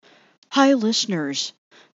Hi, listeners.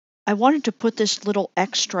 I wanted to put this little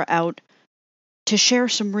extra out to share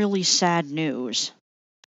some really sad news.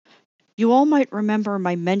 You all might remember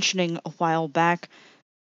my mentioning a while back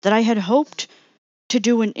that I had hoped to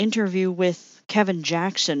do an interview with Kevin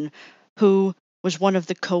Jackson, who was one of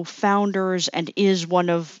the co-founders and was one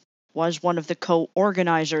of the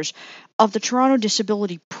co-organizers of the Toronto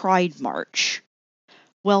Disability Pride March.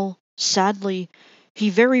 Well, sadly, he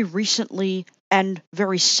very recently and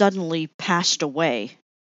very suddenly passed away.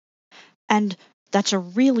 And that's a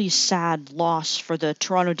really sad loss for the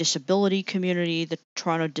Toronto disability community, the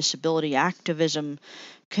Toronto disability activism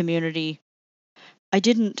community. I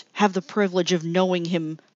didn't have the privilege of knowing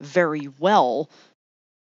him very well,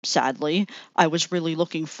 sadly. I was really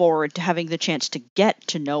looking forward to having the chance to get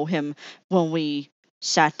to know him when we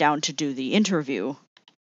sat down to do the interview.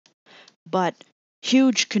 But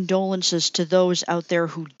huge condolences to those out there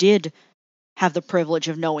who did have the privilege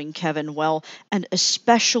of knowing Kevin well, and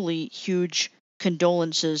especially huge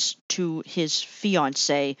condolences to his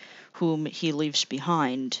fiancee, whom he leaves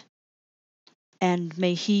behind. And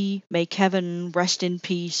may Kevin rest in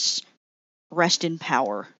peace, rest in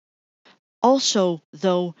power. Also,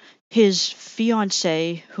 though, his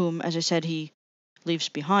fiancee, whom, as I said, he leaves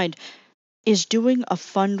behind, is doing a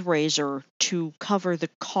fundraiser to cover the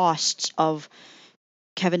costs of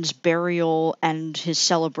Kevin's burial and his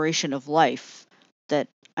celebration of life that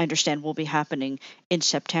I understand will be happening in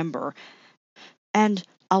September. And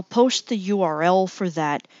I'll post the URL for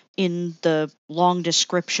that in the long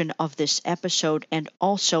description of this episode and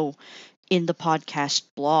also in the podcast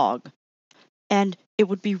blog. And it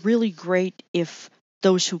would be really great if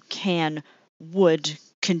those who can would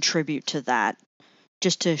contribute to that,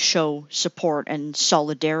 just to show support and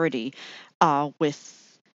solidarity with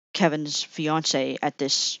Kevin's fiance at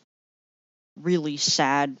this really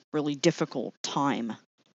sad, really difficult time.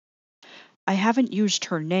 I haven't used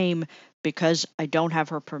her name because I don't have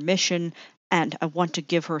her permission and I want to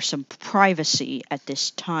give her some privacy at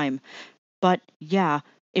this time. But yeah,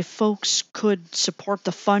 if folks could support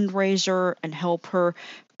the fundraiser and help her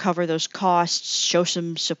cover those costs, show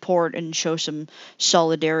some support and show some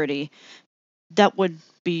solidarity, that would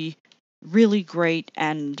be really great,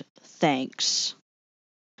 and thanks.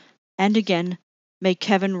 And again, may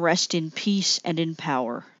Kevin rest in peace and in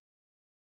power.